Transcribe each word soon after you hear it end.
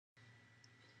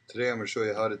Today I'm going to show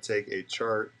you how to take a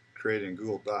chart created in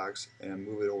Google Docs and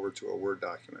move it over to a Word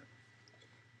document.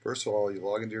 First of all, you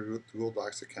log into your Google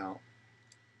Docs account,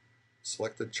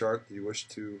 select the chart that you wish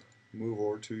to move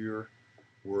over to your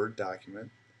Word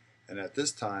document, and at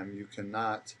this time you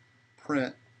cannot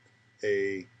print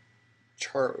a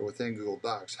chart within Google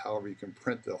Docs. However, you can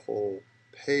print the whole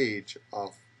page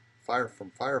off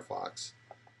from Firefox.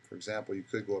 For example, you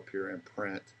could go up here and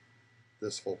print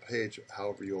this whole page.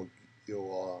 However, you'll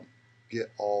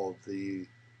get all of the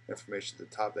information at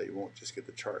the top that you won't just get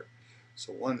the chart.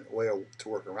 So one way to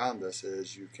work around this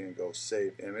is you can go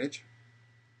Save Image,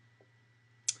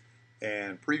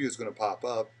 and Preview is going to pop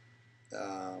up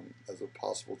as a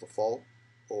possible default,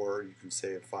 or you can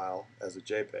save file as a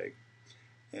JPEG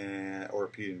or a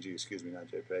PNG, excuse me, not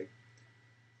JPEG.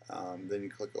 Then you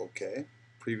click OK.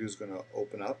 Preview is going to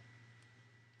open up.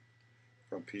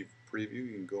 From Preview,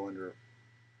 you can go under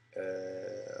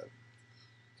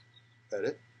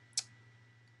Edit,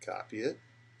 copy it.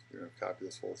 You're going to copy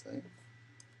this whole thing,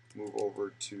 move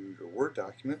over to your Word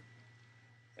document,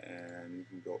 and you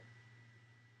can go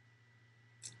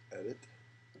Edit,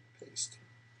 Paste,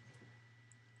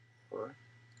 or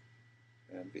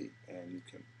MB, and you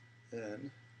can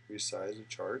then resize the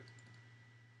chart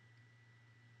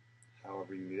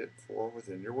however you need it for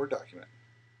within your Word document.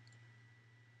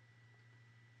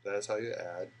 That's how you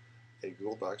add a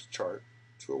Google Docs chart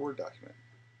to a Word document.